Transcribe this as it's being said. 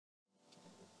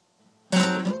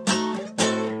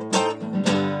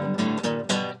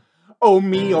Oh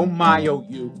me, oh my, oh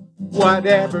you,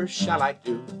 whatever shall I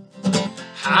do?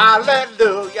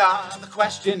 Hallelujah, the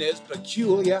question is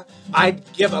peculiar.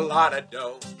 I'd give a lot of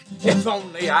dough if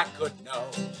only I could know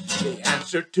the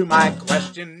answer to my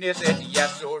question. Is it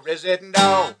yes or is it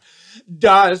no?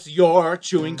 Does your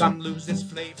chewing gum lose its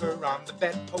flavor on the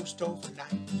bedpost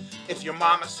overnight? If your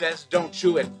mama says don't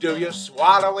chew it, do you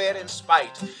swallow it in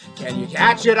spite? Can you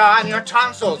catch it on your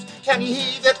tonsils? Can you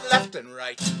heave it left and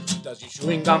right? Does your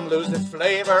chewing gum lose its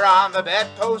flavor on the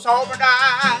bedpost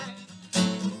overnight?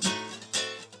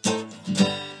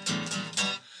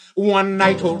 One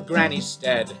night old Granny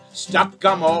Stead stuck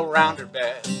gum all round her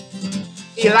bed.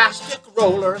 Elastic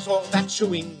rollers, all that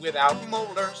chewing without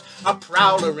molars. A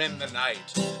prowler in the night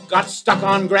got stuck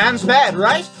on Gran's bed,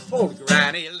 right? Old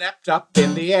Granny leapt up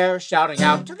in the air, shouting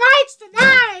out, "Tonight's the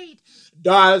night!"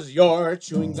 Does your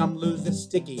chewing gum lose its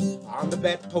sticky on the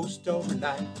bedpost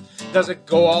overnight? Does it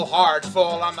go all hard,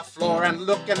 fall on the floor, and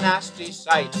look a nasty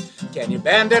sight? Can you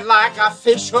bend it like a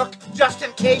fish hook, just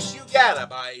in case you get a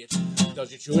bite?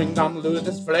 Does your chewing gum lose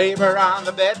its flavor on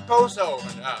the bedpost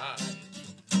overnight?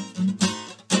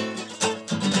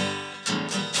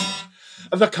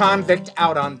 The convict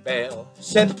out on bail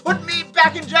said, "Put me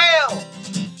back in jail."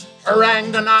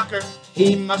 Harangued a knocker,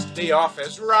 he must be off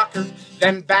his rocker,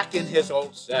 then back in his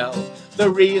old cell. The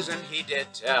reason he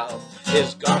did tell,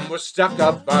 his gum was stuck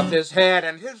above his head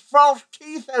and his false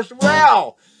teeth as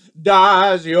well.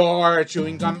 Does your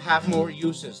chewing gum have more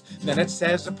uses than it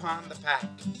says upon the pack?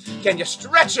 Can you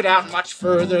stretch it out much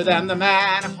further than the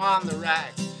man upon the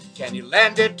rack? Can you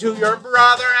lend it to your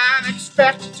brother and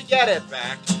expect to get it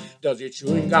back? Does your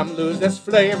chewing gum lose its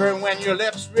flavor when your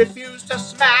lips refuse to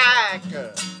smack?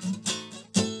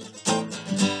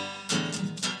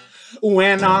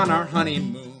 When on our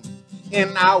honeymoon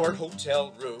in our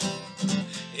hotel room,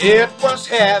 it was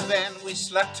heaven, we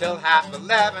slept till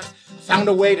 11:30. Found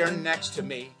a waiter next to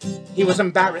me, he was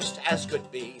embarrassed as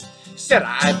could be. Said,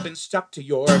 "I've been stuck to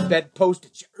your bedpost,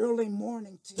 it's your early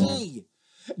morning tea."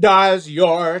 Does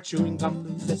your chewing gum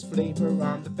lose its flavor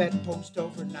on the bedpost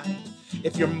overnight?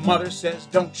 If your mother says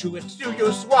don't chew it, do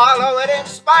you swallow it in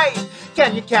spite?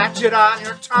 Can you catch it on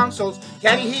your tonsils?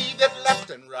 Can you heave it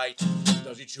left and right?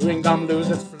 Does your chewing gum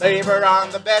lose its flavor on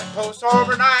the bedpost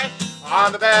overnight?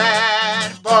 On the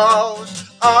bedpost